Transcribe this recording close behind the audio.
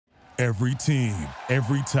Every team,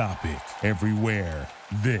 every topic, everywhere.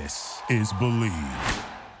 This is Believe.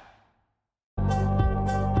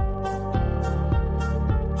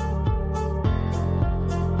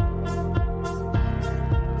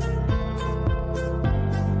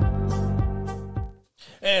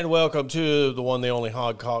 And welcome to the one, the only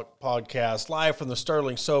Hog podcast, live from the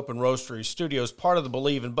Sterling Soap and Roastery Studios, part of the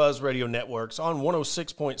Believe and Buzz Radio Networks on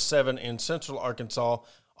 106.7 in Central Arkansas.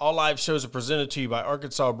 All live shows are presented to you by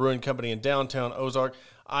Arkansas Brewing Company in downtown Ozark.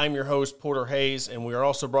 I'm your host, Porter Hayes, and we are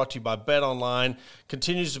also brought to you by Bet Online.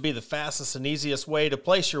 Continues to be the fastest and easiest way to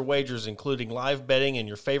place your wagers, including live betting and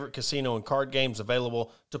your favorite casino and card games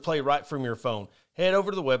available to play right from your phone. Head over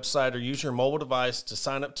to the website or use your mobile device to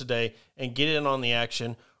sign up today and get in on the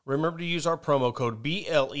action. Remember to use our promo code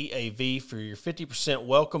BLEAV for your 50%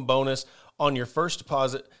 welcome bonus on your first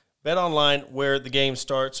deposit. Bet Online, where the game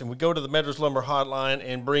starts, and we go to the Meadows Lumber Hotline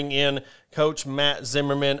and bring in Coach Matt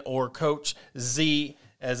Zimmerman, or Coach Z,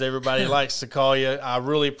 as everybody likes to call you. I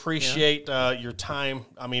really appreciate your time.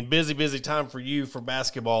 I mean, busy time for you for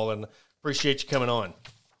basketball, and appreciate you coming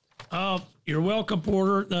on. You're welcome,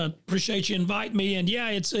 Porter. Appreciate you inviting me. And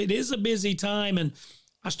yeah, it is a busy time. And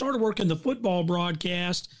I started working the football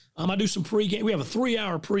broadcast. I do some pregame. We have a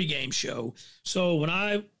 3-hour pregame show. So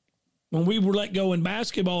when we were let go in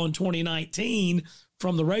basketball in 2019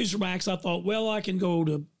 from the Razorbacks, I thought, well, I can go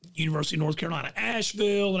to University of North Carolina,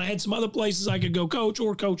 Asheville, and I had some other places I could go coach,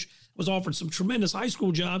 or coach was offered some tremendous high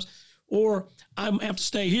school jobs, or I have to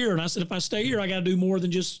stay here. And I said, if I stay here, I got to do more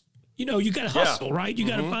than just, you got to hustle, right? You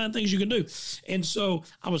got to find things you can do. And so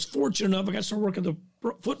I was fortunate enough, I got to start working the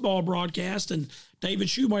football broadcast, and David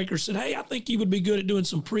Shoemaker said, hey, I think you would be good at doing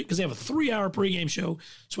some because they have a 3-hour pregame show.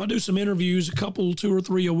 So I do some interviews, 2 or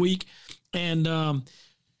 3 a week. And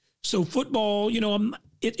so football,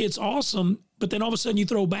 it's awesome. But then all of a sudden you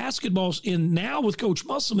throw basketball in now with Coach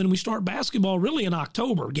Musselman, and we start basketball really in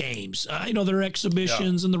October games. There are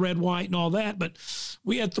exhibitions and the red, white, and all that. But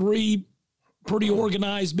we had 3 pretty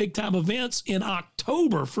organized big-time events in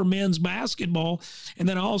October for men's basketball. And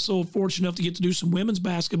then I also fortunate enough to get to do some women's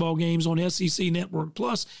basketball games on SEC Network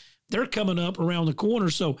Plus. They're coming up around the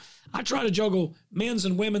corner. So I try to juggle men's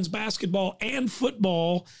and women's basketball and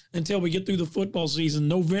football until we get through the football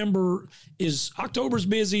season. October's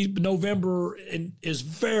busy, but November is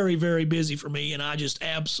very, very busy for me, and I just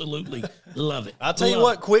absolutely love it. I'll tell you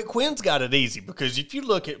what, Quinn's got it easy, because if you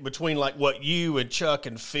look at between like what you and Chuck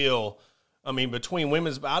and Phil, between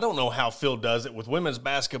women's, I don't know how Phil does it with women's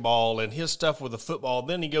basketball and his stuff with the football.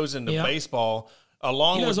 Then he goes into baseball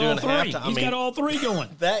along with doing halftime. He's got all 3 going.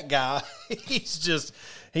 That guy,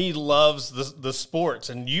 he loves the sports,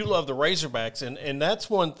 and you love the Razorbacks. And that's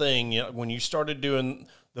one thing, when you started doing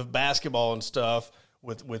the basketball and stuff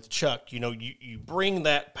with Chuck, you bring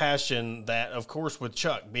that passion that, of course, with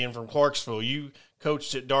Chuck being from Clarksville, you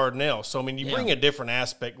coached at Dardanelle. So, you bring a different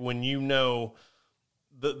aspect when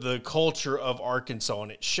the culture of Arkansas,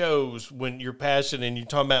 and it shows when you're passionate and you're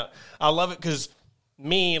talking about. I love it because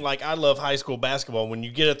I love high school basketball. When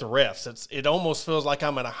you get at the refs, it almost feels like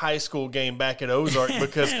I'm at a high school game back at Ozark,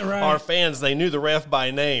 because right. Our fans, they knew the ref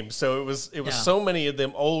by name. So it was so many of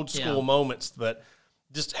them old school moments, but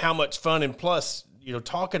just how much fun. And plus,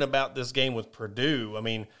 talking about this game with Purdue,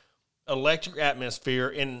 electric atmosphere.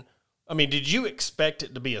 And did you expect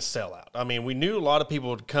it to be a sellout? We knew a lot of people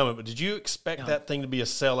would come, but did you expect that thing to be a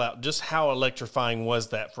sellout? Just how electrifying was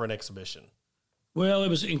that for an exhibition? Well, it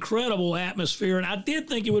was an incredible atmosphere, and I did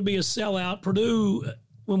think it would be a sellout. Purdue,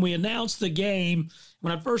 when we announced the game,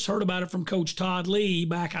 when I first heard about it from Coach Todd Lee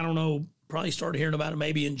back, I don't know, probably started hearing about it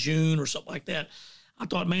maybe in June or something like that, I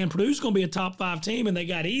thought, man, Purdue's going to be a top 5 team, and they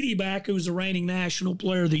got Edey back, who's the reigning National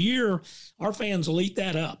Player of the Year. Our fans will eat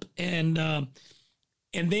that up. And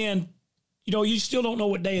then, you still don't know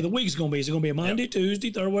what day of the week it's going to be. Is it going to be a Monday,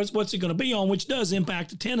 Tuesday, Thursday? What's it going to be on, which does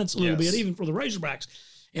impact attendance a little bit, even for the Razorbacks.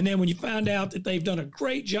 And then when you find out that they've done a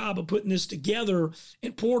great job of putting this together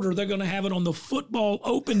in Porter, they're going to have it on the football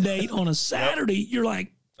open date on a Saturday, you're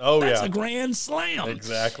like, that's a grand slam.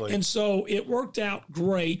 Exactly. And so it worked out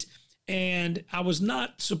great. And I was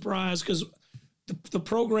not surprised because the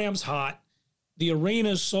program's hot. The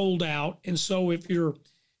arena's sold out. And so if you're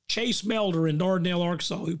Chase Melder in Dardanelle,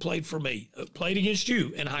 Arkansas, who played for me, played against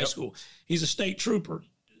you in high school, he's a state trooper.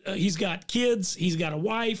 He's got kids. He's got a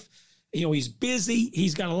wife. He's busy.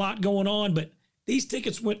 He's got a lot going on, but these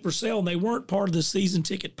tickets went for sale, and they weren't part of the season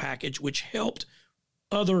ticket package, which helped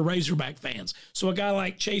other Razorback fans. So a guy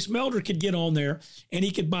like Chase Melder could get on there, and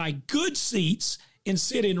he could buy good seats and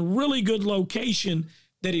sit in a really good location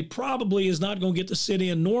that he probably is not going to get to sit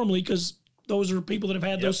in normally, because those are people that have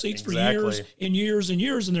had those seats for years and years and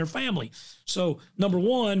years in their family. So, number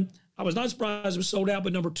one, I was not surprised it was sold out,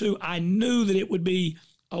 but number two, I knew that it would be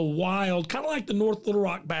a wild, kind of like the North Little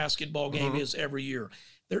Rock basketball game is every year.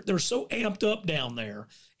 They're so amped up down there,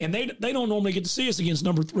 and they don't normally get to see us against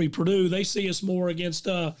number 3 Purdue. They see us more against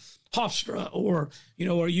Hofstra or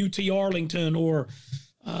UT Arlington, or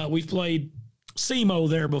we've played SEMO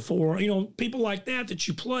there before. People like that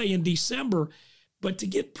you play in December. But to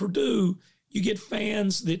get Purdue, you get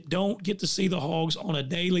fans that don't get to see the Hogs on a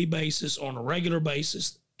daily basis, on a regular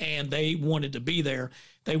basis, and they wanted to be there.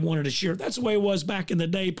 They wanted to cheer. That's the way it was back in the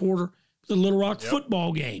day, Porter, the Little Rock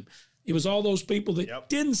football game. It was all those people that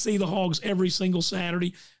didn't see the Hogs every single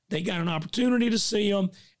Saturday. They got an opportunity to see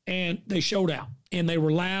them, and they showed out. And they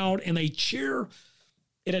were loud, and they cheer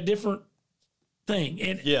at a different thing.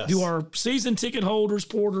 And do our season ticket holders,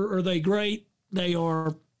 Porter, are they great? They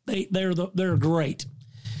are. They're great.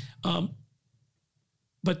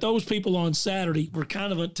 But those people on Saturday were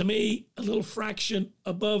kind of, to me, a little fraction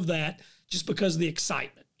above that just because of the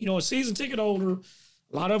excitement. A season ticket holder,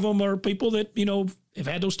 a lot of them are people that, have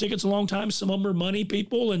had those tickets a long time. Some of them are money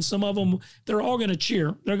people, and some of them, they're all going to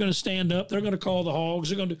cheer. They're going to stand up. They're going to call the Hogs.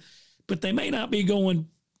 They're going to, but they may not be going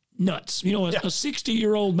nuts. A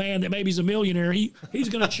 60-year-old man that maybe is a millionaire, he's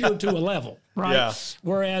going to cheer to a level, right? Yeah.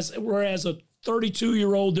 Whereas a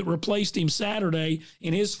 32-year-old that replaced him Saturday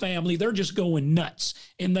and his family, they're just going nuts,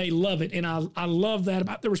 and they love it. And I love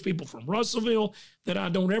that there was people from Russellville that I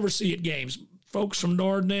don't ever see at games, folks from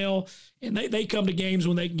Dardanelle, and they come to games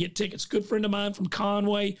when they can get tickets. Good friend of mine from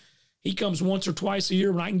Conway, he comes once or twice a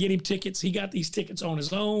year when I can get him tickets. He got these tickets on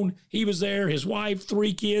his own. He was there, his wife,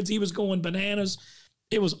 3 kids. He was going bananas.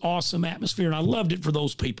 It was awesome atmosphere, and I loved it for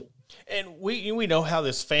those people. And we know how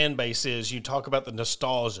this fan base is. You talk about the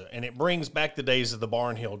nostalgia, and it brings back the days of the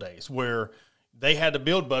Barnhill days where they had to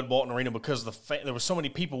build Bud Walton Arena because there were so many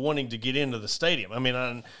people wanting to get into the stadium. I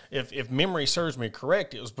mean, if memory serves me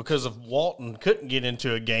correct, it was because of Walton couldn't get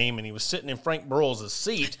into a game and he was sitting in Frank Burrell's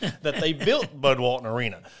seat that they built Bud Walton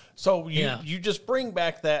Arena. So you just bring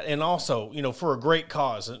back that, and also, for a great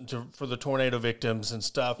cause, for the tornado victims and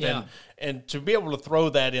stuff, and to be able to throw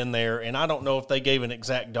that in there. And I don't know if they gave an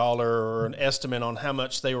exact dollar or an estimate on how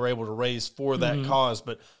much they were able to raise for that cause,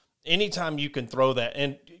 but anytime you can throw that,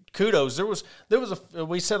 and kudos.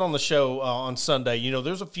 We said on the show on Sunday,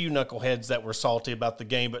 there's a few knuckleheads that were salty about the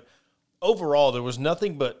game, but overall there was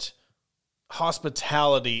nothing but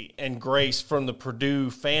hospitality and grace from the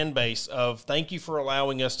Purdue fan base of thank you for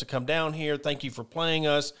allowing us to come down here. Thank you for playing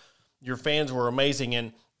us. Your fans were amazing.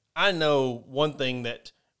 And I know one thing,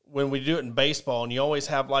 that when we do it in baseball, and you always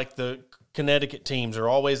have like the Connecticut teams or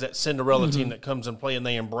always that Cinderella team that comes and play and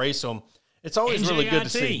they embrace them. It's always really good to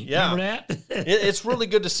see. Yeah. Remember that? It's really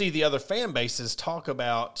good to see the other fan bases talk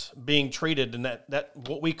about being treated in that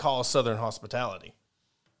what we call Southern hospitality.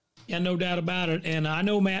 Yeah, no doubt about it. And I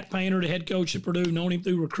know Matt Painter, the head coach at Purdue, known him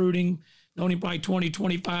through recruiting, known him probably 20,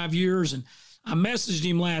 25 years. And I messaged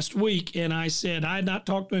him last week, and I said, I had not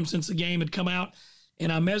talked to him since the game had come out.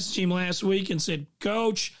 And I messaged him last week and said,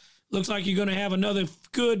 Coach, looks like you're going to have another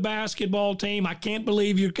good basketball team. I can't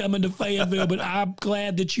believe you're coming to Fayetteville, but I'm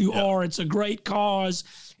glad that you are. It's a great cause,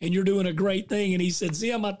 and you're doing a great thing. And he said,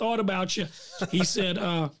 Zim, I thought about you. He said,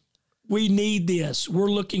 we need this. We're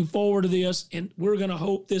looking forward to this, and we're going to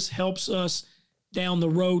hope this helps us down the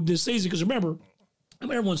road this season. Because remember,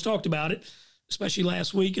 everyone's talked about it, especially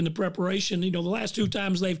last week in the preparation. The last 2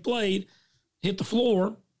 times they've played, hit the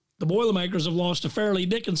floor. The Boilermakers have lost to Fairleigh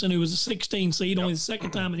Dickinson, who was a 16 seed, only the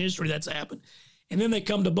second time in history that's happened. And then they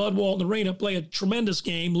come to Bud Walton Arena, play a tremendous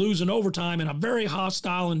game, lose in overtime in a very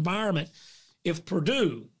hostile environment. If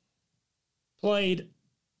Purdue played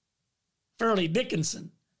Fairleigh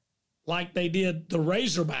Dickinson like they did the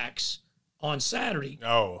Razorbacks on Saturday,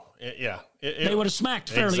 they would have smacked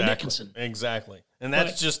Fairleigh Dickinson. Exactly. And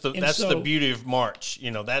that's the beauty of March.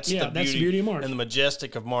 That's the beauty of March and the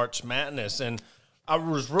majestic of March Madness. And I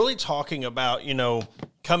was really talking about,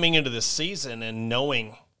 coming into this season and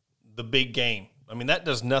knowing the big game. I mean, that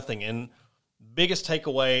does nothing. And biggest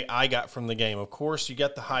takeaway I got from the game, of course, you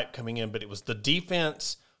got the hype coming in, but it was the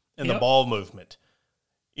defense and the ball movement.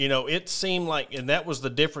 It seemed like, and that was the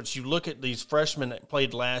difference. You look at these freshmen that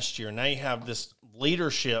played last year, now you have this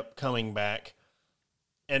leadership coming back.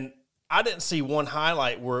 And I didn't see one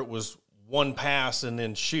highlight where it was one pass and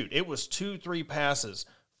then shoot. It was 2-3 passes,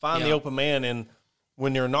 find the open man, and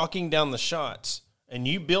when they're knocking down the shots, and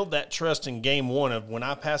you build that trust in game one of when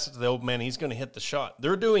I pass it to the old man, he's going to hit the shot.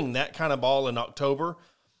 They're doing that kind of ball in October.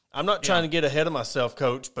 I'm not trying to get ahead of myself,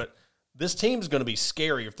 Coach, but this team's going to be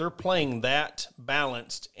scary. If they're playing that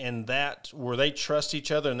balanced and that where they trust each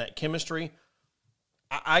other and that chemistry,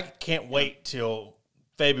 I can't wait till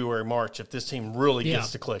February, March if this team really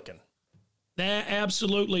gets to clicking. That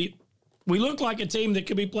absolutely. We look like a team that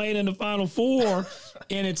could be playing in the Final Four,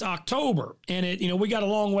 and it's October, and we got a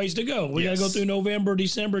long ways to go. We got to go through November,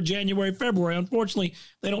 December, January, February. Unfortunately,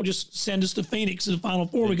 they don't just send us to Phoenix in the Final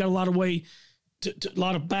Four. We got a lot of a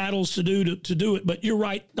lot of battles to do to do it. But you're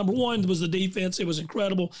right. Number one was the defense. It was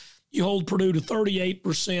incredible. You hold Purdue to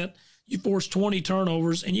 38%. You forced 20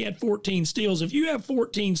 turnovers, and you had 14 steals. If you have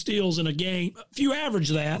 14 steals in a game, if you average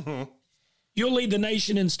that, you'll lead the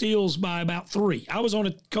nation in steals by about 3. I was on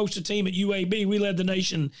a coached team at UAB. We led the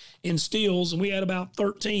nation in steals, and we had about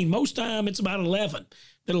 13. Most time, it's about 11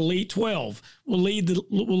 that'll lead. 12 will lead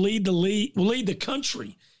the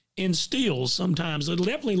country in steals. Sometimes it'll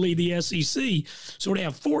definitely lead the SEC. So to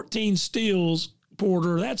have 14 steals,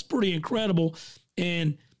 Porter, that's pretty incredible.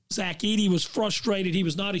 And Zach Edey was frustrated. He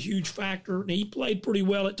was not a huge factor. He played pretty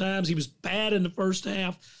well at times. He was bad in the first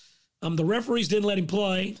half. The referees didn't let him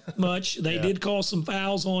play much. They did call some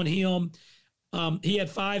fouls on him. He had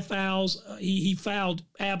 5 fouls. He fouled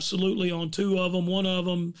absolutely on 2 of them. One of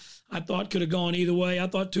them I thought could have gone either way. I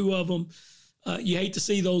thought 2 of them, you hate to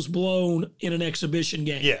see those blown in an exhibition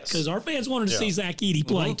game. Yes. Because our fans wanted to see Zach Edey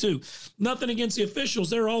play too. Nothing against the officials.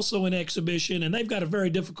 They're also in exhibition, and they've got a very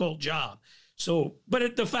difficult job. So,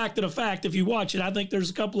 but the fact of the fact, if you watch it, I think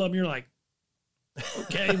there's a couple of them you're like,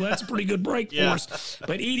 okay, well, that's a pretty good break for us.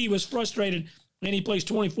 But Edey was frustrated, and he plays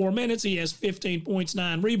 24 minutes. He has 15 points,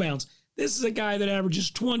 9 rebounds. This is a guy that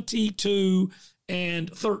averages 22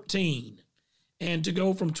 and 13. And to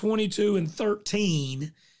go from 22 and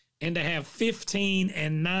 13 and to have 15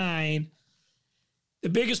 and 9, the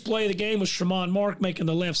biggest play of the game was Tremont Mark making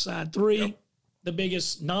the left side 3. Yep. The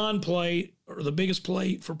biggest non-play or the biggest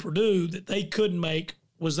play for Purdue that they couldn't make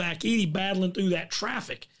was Zach Edey battling through that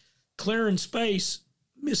traffic, clearing space,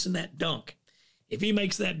 missing that dunk. If he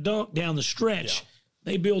makes that dunk down the stretch,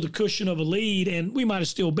 they build a cushion of a lead, and we might have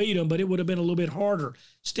still beat them, but it would have been a little bit harder.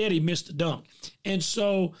 Instead, he missed the dunk. And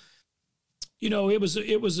so,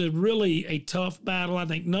 it was a really a tough battle. I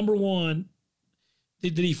think number one, the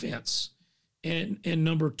defense, and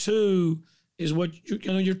number two is what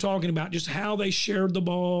you're talking about, just how they shared the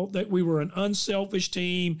ball, that we were an unselfish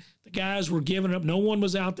team. The guys were giving up. No one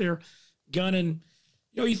was out there gunning.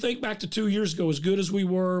 You think back to 2 years ago, as good as we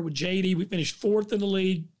were with JD, we finished 4th in the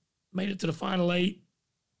league, made it to the Final 8.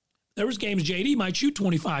 There was games JD might shoot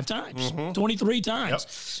 25 times, 23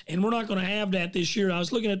 times. Yep. And we're not going to have that this year. I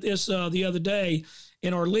was looking at this the other day,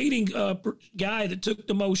 and our leading guy that took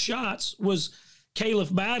the most shots was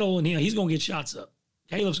Caleb Battle, and he's going to get shots up.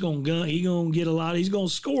 Caleb's going to gun. He's going to get a lot. He's going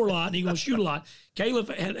to score a lot, and he's going to shoot a lot. Caleb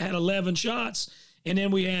had 11 shots, and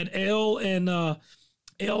then we had L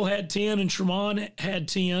had 10, and Tremont had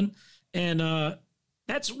 10, and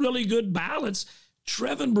that's really good balance.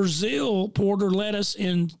 Trevin Brazil, Porter, led us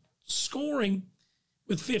in scoring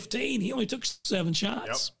with 15. He only took 7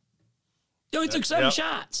 shots. He only took 7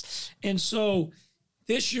 shots. And so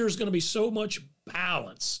this year is going to be so much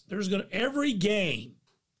balance. Every game,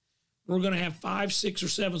 we're going to have 5, 6, or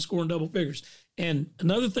 7 scoring double figures. And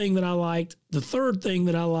another thing that I liked, the third thing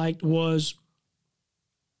that I liked was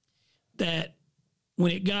that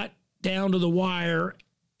when it got down to the wire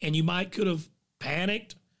and you could have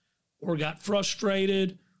panicked or got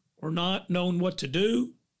frustrated or not known what to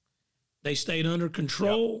do, they stayed under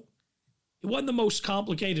control. It wasn't the most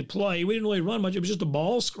complicated play. We didn't really run much. It was just a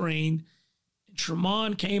ball screen. And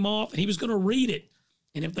Tremont came off, and he was going to read it.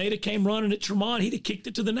 And if they'd have came running at Tremont, he'd have kicked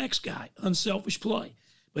it to the next guy. Unselfish play.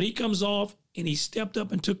 But he comes off, and he stepped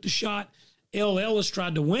up and took the shot. L. Ellis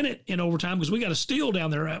tried to win it in overtime because we got a steal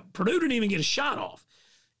down there. Purdue didn't even get a shot off.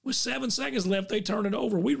 With 7 seconds left, they turned it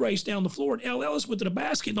over. We raced down the floor, and L. Ellis went to the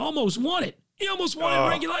basket and almost won it. He almost won in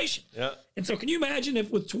regulation. Yeah. And so can you imagine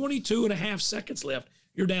if with 22 and a half seconds left,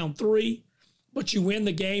 you're down 3, but you win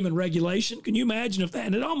the game in regulation? Can you imagine if that?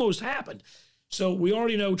 And it almost happened. So we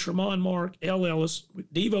already know Tremont Mark, L. Ellis,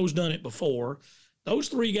 Devo's done it before. Those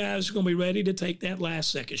 3 guys are going to be ready to take that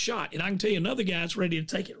last second shot. And I can tell you another guy that's ready to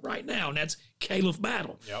take it right now, and that's Caleb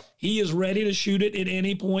Battle. Yep. He is ready to shoot it at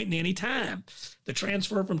any point and any time. The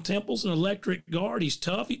transfer from Temple's an electric guard. He's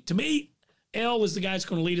tough. To me, L is the guy that's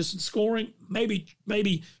going to lead us in scoring. Maybe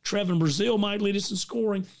Trevin Brazil might lead us in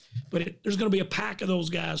scoring. But there's going to be a pack of those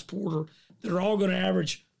guys, Porter, that are all going to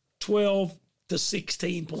average 12 to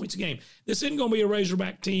 16 points a game. This isn't going to be a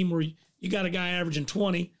Razorback team where you got a guy averaging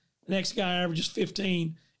 20, the next guy averages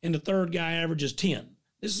 15, and the third guy averages 10.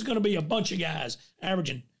 This is going to be a bunch of guys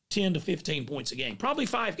averaging 10 to 15 points a game, probably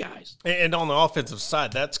 5 guys. And on the offensive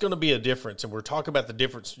side, that's going to be a difference. And we're talking about the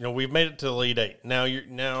difference. We've made it to the Elite 8.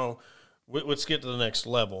 Now let's get to the next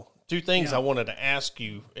level. 2 things I wanted to ask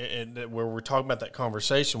you, and where we're talking about that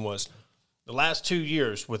conversation was the last 2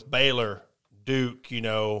 years with Baylor Duke,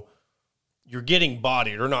 you're getting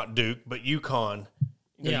bodied, or not Duke, but UConn.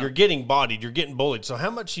 You're getting bodied, you're getting bullied. So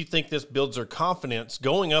how much do you think this builds their confidence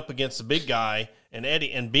going up against the big guy and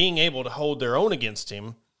Eddie and being able to hold their own against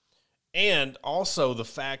him? And also the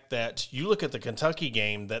fact that you look at the Kentucky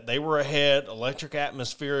game, that they were ahead, electric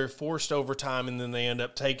atmosphere, forced overtime, and then they end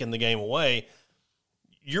up taking the game away.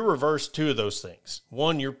 You reverse two of those things.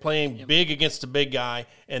 One, you're playing big against a big guy,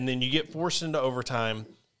 and then you get forced into overtime,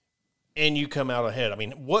 and you come out ahead. I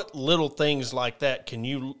mean, what little things like that can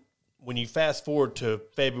you, when you fast forward to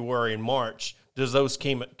February and March, does those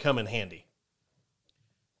come in handy?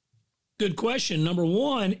 Good question. Number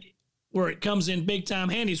one, where it comes in big-time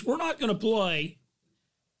handy is we're not going to play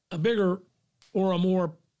a bigger or a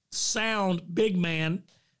more sound big man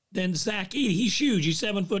than Zach Edey. He's huge. He's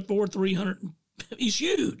 7'4", 300. He's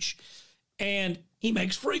huge. And he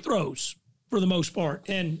makes free throws for the most part.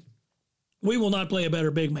 And we will not play a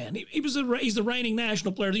better big man. He's the reigning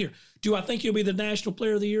National Player of the Year. Do I think he'll be the National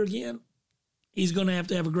Player of the Year again? He's going to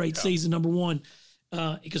have a great season, number one,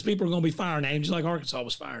 because people are going to be firing at him, just like Arkansas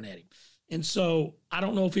was firing at him. And so I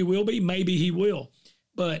don't know if he will be. Maybe he will.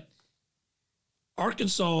 But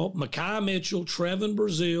Arkansas, Mekhi Mitchell, Trevin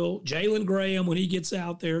Brazile, Jalen Graham when he gets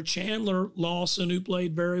out there, Chandler Lawson, who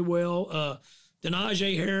played very well,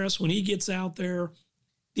 Denaje Harris when he gets out there,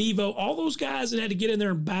 Devo, all those guys that had to get in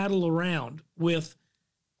there and battle around with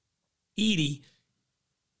Edey,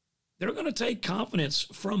 they're going to take confidence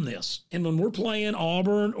from this. And when we're playing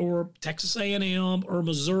Auburn or Texas A&M or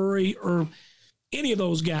Missouri or any of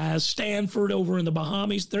those guys, Stanford over in the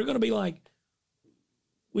Bahamas, they're going to be like,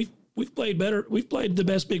 we've played better. We've played the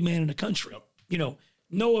best big man in the country.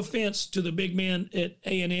 No offense to the big men at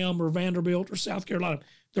A&M or Vanderbilt or South Carolina.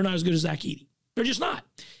 They're not as good as Zach Edey. They're just not.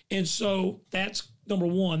 And so that's number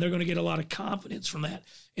one. They're going to get a lot of confidence from that.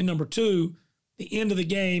 And number two, the end of the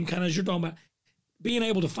game, kind of as you're talking about, being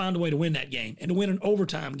able to find a way to win that game and to win an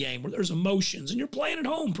overtime game where there's emotions and you're playing at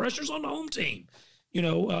home. Pressure's on the home team.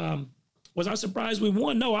 Was I surprised we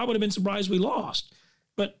won? No, I would have been surprised we lost.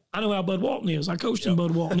 But I know how Bud Walton is. I coached in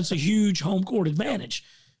Bud Walton. It's a huge home court advantage.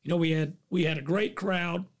 We had a great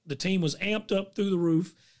crowd. The team was amped up through the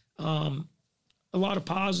roof. A lot of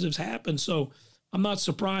positives happened. So I'm not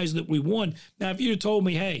surprised that we won. Now, if you'd have told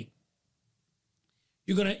me, hey,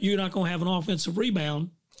 you're not going to have an offensive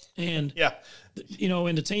rebound, and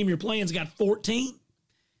and the team you're playing's got 14,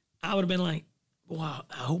 I would have been like, wow,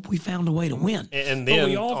 I hope we found a way to win. And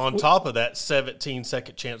then on top of that, 17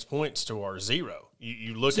 second chance points to our 0.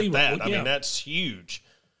 You look at that. I mean, that's huge.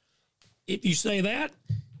 If you say that,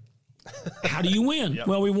 how do you win?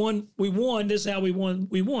 Well, we won. This is how we won.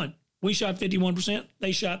 We shot 51%.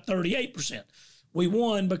 They shot 38%. We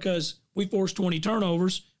won because we forced 20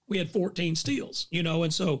 turnovers. We had 14 steals,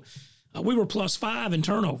 and so we were +5 in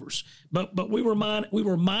turnovers, but we were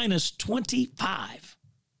minus 25.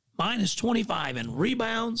 Minus 25 in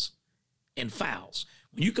rebounds and fouls.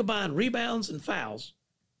 When you combine rebounds and fouls,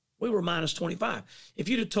 we were minus 25. If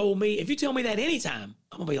you tell me that anytime,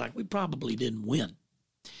 I'm going to be like, we probably didn't win.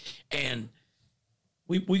 And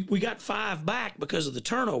we got 5 back because of the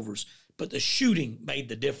turnovers, but the shooting made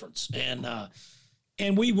the difference.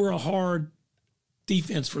 And we were a hard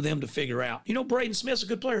defense for them to figure out. Braden Smith's a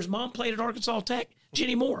good player. His mom played at Arkansas Tech.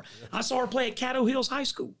 Jenny Moore. I saw her play at Caddo Hills High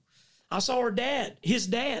School. I saw his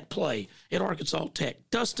dad play at Arkansas Tech.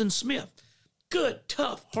 Dustin Smith. Good,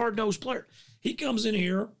 tough, hard-nosed player. He comes in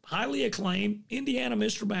here, highly acclaimed, Indiana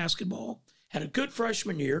Mr. Basketball, had a good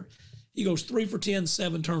freshman year. He goes 3 for 10,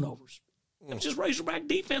 7 turnovers. It's just Razorback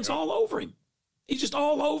defense all over him. He's just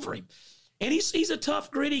all over him. And he's a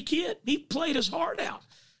tough, gritty kid. He played his heart out.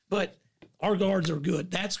 But our guards are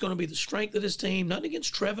good. That's going to be the strength of this team. Nothing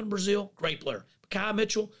against Trevin Brazile, great player. Mekhi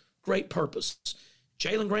Mitchell, great purpose.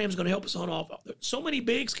 Jalen Graham's going to help us on off. So many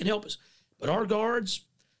bigs can help us. But our guards,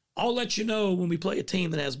 I'll let you know when we play a team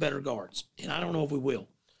that has better guards. And I don't know if we will.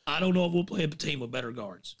 I don't know if we'll play a team with better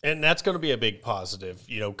guards. And that's going to be a big positive,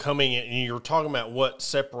 coming in. And you're talking about what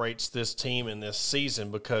separates this team in this season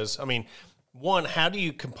because, one, how do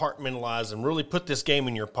you compartmentalize and really put this game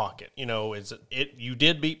in your pocket? You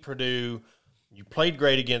did beat Purdue. You played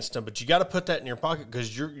great against them, but you got to put that in your pocket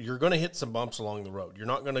because you're going to hit some bumps along the road. You're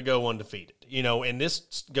not going to go undefeated, and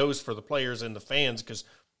this goes for the players and the fans because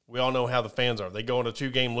we all know how the fans are. They go on a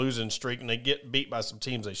 2-game losing streak and they get beat by some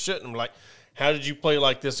teams they shouldn't. I'm like, how did you play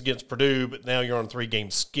like this against Purdue, but now you're on a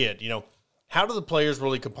 3-game skid? How do the players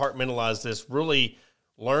really compartmentalize this, really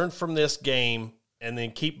learn from this game, and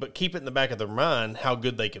then keep it in the back of their mind how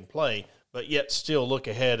good they can play, but yet still look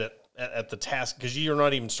ahead at the task because you're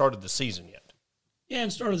not even started the season yet? Yeah,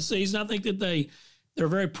 and started the season. I think that They're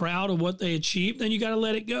very proud of what they achieved. Then you got to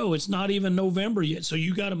let it go. It's not even November yet, so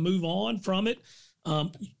you got to move on from it.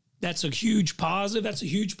 That's a huge positive. That's a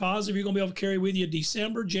huge positive you're going to be able to carry with you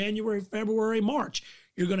December, January, February, March.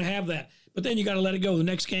 You're going to have that. But then you got to let it go. The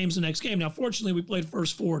next game's the next game. Now, fortunately, we played the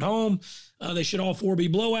first 4 at home. They should all 4 be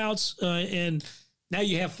blowouts. And now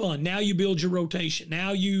you have fun. Now you build your rotation.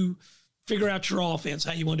 Now you figure out your offense,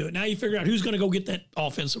 how you want to do it. Now you figure out who's going to go get that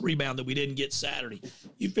offensive rebound that we didn't get Saturday.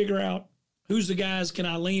 You figure out who's the guys can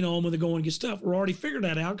I lean on when they're going to get stuff. We're already figured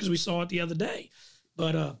that out because we saw it the other day.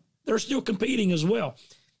 But they're still competing as well.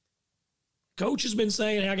 Coach has been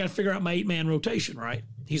saying, hey, I got to figure out my 8-man rotation, right?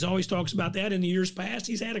 He's always talks about that. In the years past,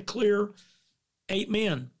 he's had a clear 8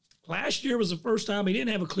 men. Last year was the first time he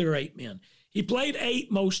didn't have a clear 8 men. He played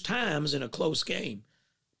 8 most times in a close game,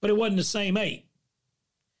 but it wasn't the same 8.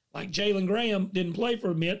 Like Jalen Graham didn't play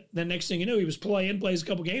for a minute. Then next thing you knew, he was plays a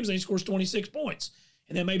couple games, and he scores 26 points.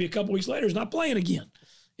 And then maybe a couple weeks later, he's not playing again.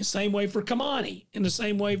 The same way for Kamani, and the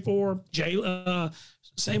same way for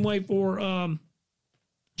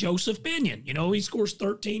Joseph Binion. You know, he scores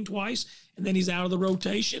 13 twice, and then he's out of the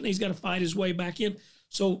rotation. He's got to fight his way back in.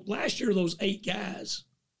 So last year, those 8 guys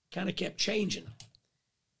kind of kept changing.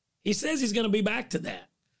 He says he's going to be back to that.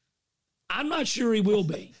 I'm not sure he will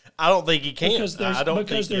be. I don't think he can.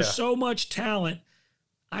 Because there's so much talent.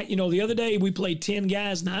 The other day we played 10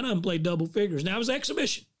 guys, 9 of them played double figures. Now it was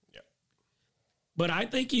exhibition. Yeah. But I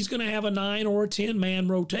think he's going to have a 9 or a 10-man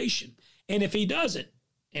rotation. And if he doesn't,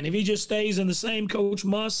 and if he just stays in the same Coach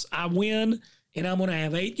Muss, I win, and I'm going to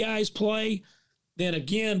have 8 guys play, then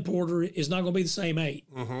again, Porter is not going to be the same 8.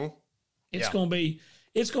 Mm-hmm. It's going to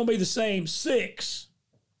be the same 6,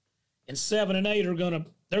 and 7 and 8 they're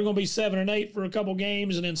going to be 7 and 8 for a couple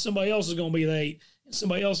games, and then somebody else is going to be the 8, and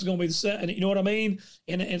somebody else is going to be the 7. You know what I mean?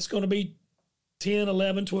 And it's going to be 10,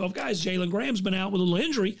 11, 12 guys. Jalen Graham's been out with a little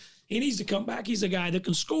injury. He needs to come back. He's a guy that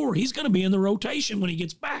can score. He's going to be in the rotation when he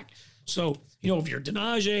gets back. So, if you're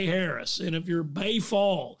Denaje Harris and if you're Bay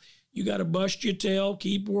Fall, you got to bust your tail,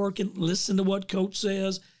 keep working, listen to what Coach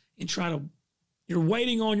says, and you're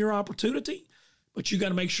waiting on your opportunity, but you got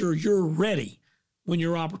to make sure you're ready when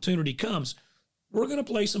your opportunity comes. We're going to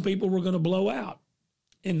play some people we're going to blow out.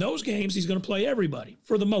 In those games, he's going to play everybody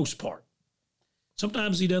for the most part.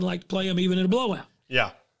 Sometimes he doesn't like to play them even in a blowout.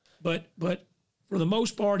 Yeah. But for the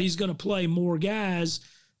most part, he's going to play more guys.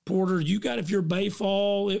 Porter, if you're Bay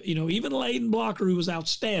Fall, even Layden Blocker, who was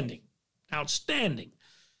outstanding.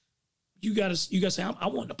 You got to say, I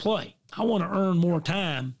want to play. I want to earn more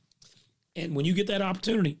time. And when you get that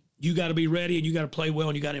opportunity, you got to be ready and you got to play well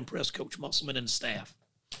and you got to impress Coach Musselman and the staff.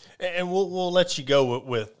 And we'll let you go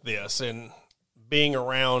with this. And being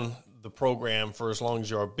around the program for as long as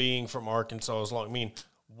you are, being from Arkansas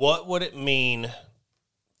what would it mean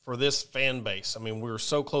for this fan base? I mean, we're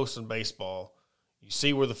so close in baseball. You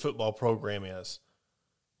see where the football program is.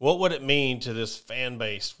 What would it mean to this fan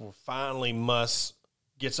base where finally Muss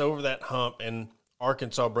gets over that hump and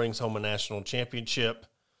Arkansas brings home a national championship,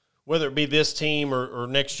 whether it be this team or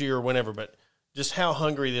next year or whenever, but just how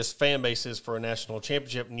hungry this fan base is for a national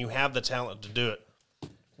championship, and you have the talent to do it.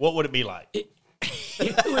 What would it be like?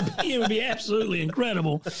 It would be absolutely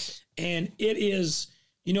incredible. And it is,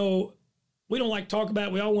 we don't like to talk about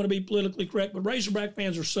it. We all want to be politically correct, but Razorback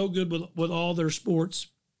fans are so good with all their sports.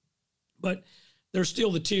 But there's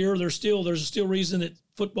still the tier. There's still reason that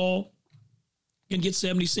football can get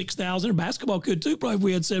 76,000, or basketball could too, probably if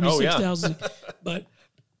we had 76,000. Oh, yeah. But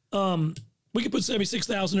we could put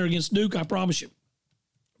 76,000 there against Duke, I promise you.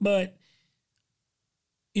 But,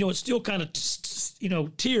 it's still kind of,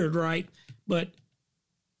 tiered, right?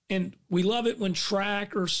 And we love it when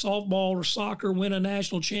track or softball or soccer win a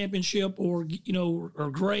national championship or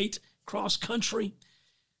great cross country.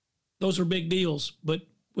 Those are big deals. But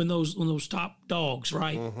when those top dogs,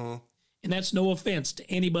 right? Mm-hmm. And that's no offense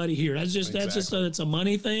to anybody here. It's a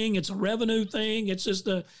money thing. It's a revenue thing.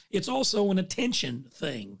 It's also an attention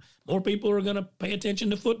thing. More people are going to pay attention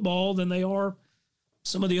to football than they are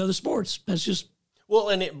some of the other sports. That's just. Well,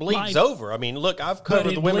 and it bleeds over. I mean, look, I've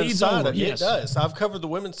covered the women's side. Yes. It does. I've covered the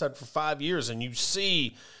women's side for 5 years, and you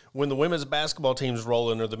see when the women's basketball team's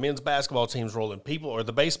rolling or the men's basketball team's rolling, or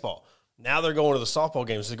the baseball, now they're going to the softball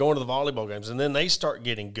games, they're going to the volleyball games, and then they start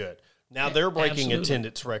getting good. Now they're breaking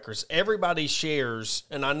attendance records. Everybody shares,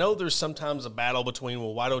 and I know there's sometimes a battle between,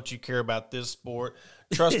 well, why don't you care about this sport?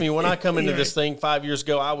 Trust me, when I come into this thing 5 years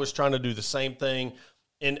ago, I was trying to do the same thing.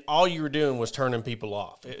 And all you were doing was turning people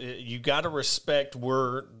off. You got to respect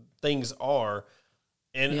where things are.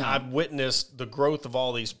 And I've witnessed the growth of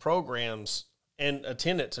all these programs and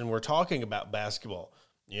attendance. And we're talking about basketball.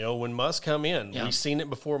 When Muss come in, we've seen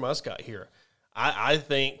it before Muss got here. I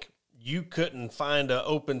think you couldn't find an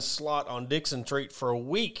open slot on Dixon Street for a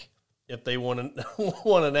week if they won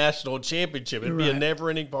a national championship. It'd be a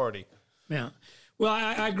never-ending party. Yeah. Well,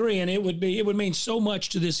 I agree, and it would mean so much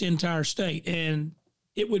to this entire state, and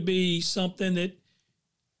it would be something that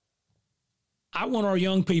I want our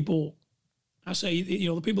young people, I say,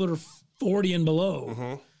 the people that are 40 and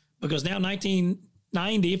below, because now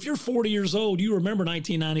 1990, if you're 40 years old, you remember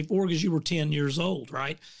 1994 because you were 10 years old,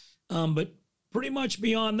 right? But pretty much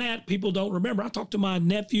beyond that, people don't remember. I talk to my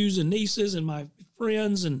nephews and nieces and my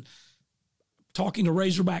friends, and talking to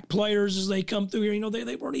Razorback players as they come through here.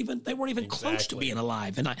 They weren't even close to being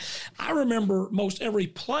alive. And I remember most every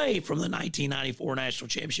play from the 1994 national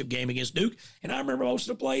championship game against Duke, and I remember most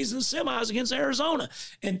of the plays in the semis against Arizona.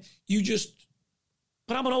 And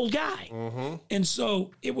but I'm an old guy. And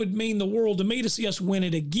so it would mean the world to me to see us win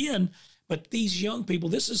it again. But these young people,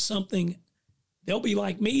 this is something, they'll be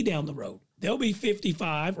like me down the road. They'll be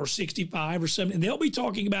 55 or 65 or 70, and they'll be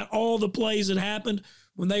talking about all the plays that happened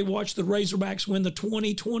when they watched the Razorbacks win the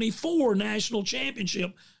 2024 national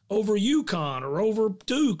championship over UConn or over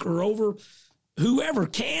Duke or over whoever,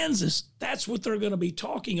 Kansas. That's what they're going to be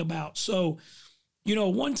talking about. So,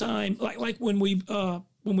 one time, like when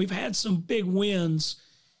we've had some big wins,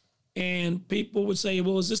 and people would say,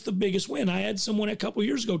 well, is this the biggest win? I had someone a couple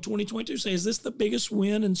years ago, 2022, say, is this the biggest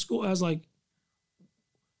win in school? I was like,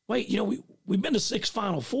 wait, we've been to 6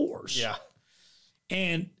 Final Fours. Yeah.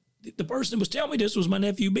 And the person that was telling me this was my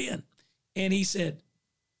nephew, Ben. And he said,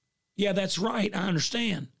 yeah, that's right. I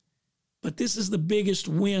understand. But this is the biggest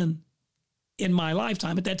win in my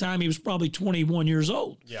lifetime. At that time, he was probably 21 years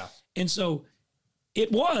old. Yeah. And so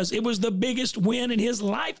it was the biggest win in his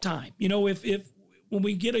lifetime. If when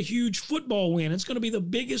we get a huge football win, it's going to be the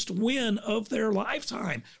biggest win of their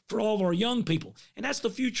lifetime for all of our young people. And that's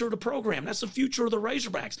the future of the program. That's the future of the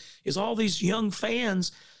Razorbacks, is all these young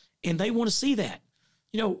fans, and they want to see that.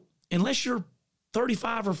 Unless you're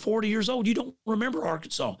 35 or 40 years old, you don't remember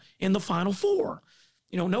Arkansas in the Final Four.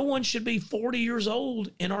 No one should be 40 years old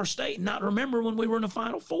in our state and not remember when we were in the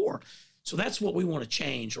Final Four. So that's what we want to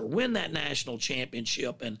change, or win that national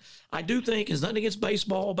championship. And I do think, it's nothing against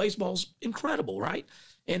baseball. Baseball's incredible, right?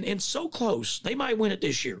 And so close. They might win it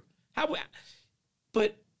this year.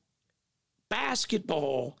 But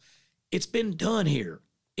basketball, it's been done here.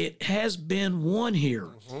 It has been won here.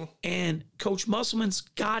 And Coach Musselman's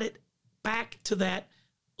got it back to that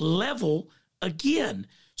level again.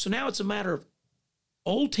 So now it's a matter of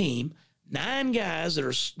old team, 9 guys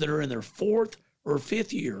that are in their 4th or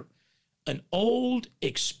 5th year, an old,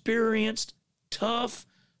 experienced, tough,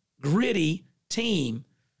 gritty team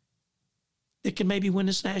that can maybe win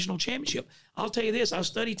this national championship. I'll tell you this, I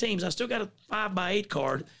study teams. I still got a 5x8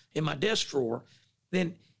 card in my desk drawer.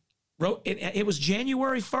 Then it was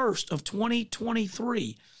January 1st of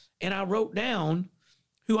 2023, and I wrote down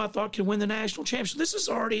who I thought could win the national championship. This is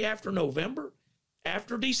already after November,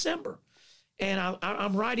 after December. And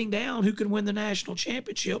I'm writing down who could win the national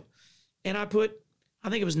championship, and I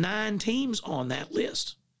think it was 9 teams on that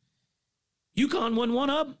list. UConn won one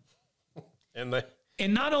of them.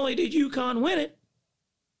 And not only did UConn win it,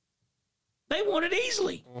 they won it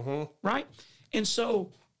easily, right? And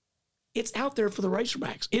so it's out there for the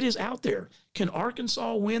Razorbacks. It is out there. Can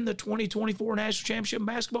Arkansas win the 2024 national championship in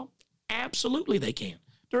basketball? Absolutely they can.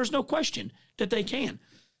 There's no question that they can.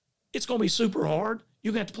 It's going to be super hard.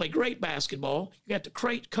 You're going to have to play great basketball. You have to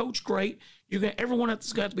coach great. Everyone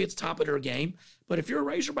has got to be at the top of their game. But if you're a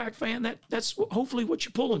Razorback fan, that's hopefully what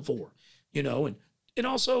you're pulling for, and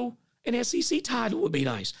also an SEC title would be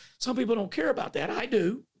nice. Some people don't care about that. I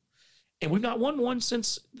do. And we've not won one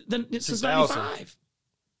since 95.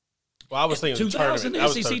 Well, I was thinking 2000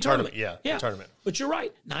 tournament. SEC tournament. Yeah, the tournament. But you're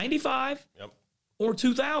right, 95 or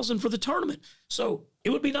 2000 for the tournament. So it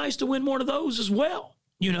would be nice to win one of those as well.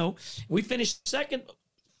 We finished second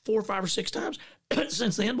 4 or 5 or 6 times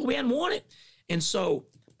since then, but we hadn't won it. And so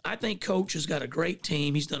I think Coach has got a great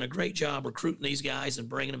team. He's done a great job recruiting these guys and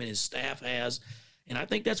bringing them in. His staff has. And I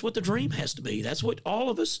think that's what the dream has to be. That's what all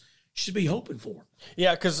of us should be hoping for.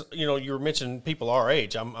 Yeah, because, you were mentioning people our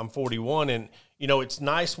age. I'm 41, and, it's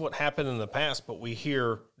nice what happened in the past, but we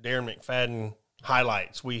hear Darren McFadden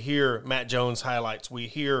highlights. We hear Matt Jones highlights. We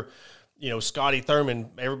hear, Scotty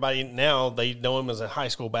Thurman. Everybody now, they know him as a high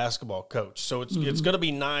school basketball coach. So it's going to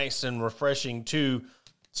be nice and refreshing to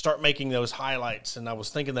start making those highlights. And I was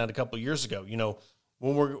thinking that a couple of years ago,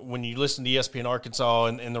 when you listen to ESPN Arkansas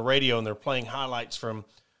and the radio and they're playing highlights from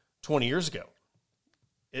 20 years ago.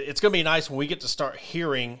 It's going to be nice when we get to start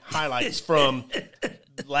hearing highlights from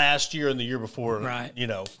last year and the year before, right?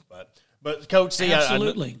 But Coach C,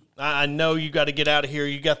 absolutely. I know you got to get out of here.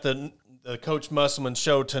 You got the the Coach Musselman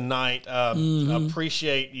show tonight.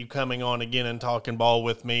 Appreciate you coming on again and talking ball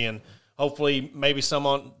with me, and hopefully maybe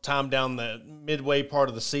some time down the midway part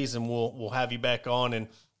of the season we'll have you back on and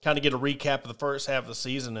kind of get a recap of the first half of the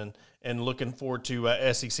season and looking forward to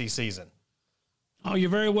SEC season. Oh,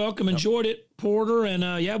 you're very welcome. Enjoyed it, Porter. And,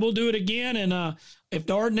 we'll do it again. And if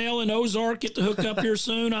Dardanelle and Ozark get to hook up here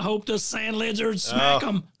soon, I hope the Sand Lizards smack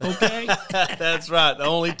them, okay? That's right. The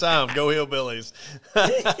only time. Go Hillbillies.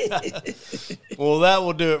 Well, that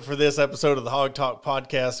will do it for this episode of the Hog Talk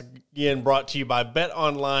Podcast. Again, brought to you by Bet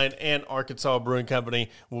Online and Arkansas Brewing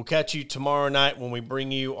Company. We'll catch you tomorrow night when we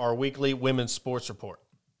bring you our weekly women's sports report.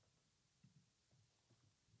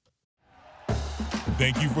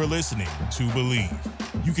 Thank you for listening to Believe.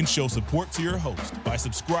 You can show support to your host by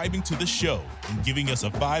subscribing to the show and giving us a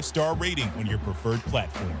 5-star rating on your preferred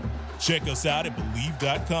platform. Check us out at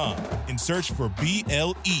Believe.com and search for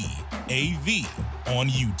BLEAV on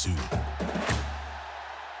YouTube.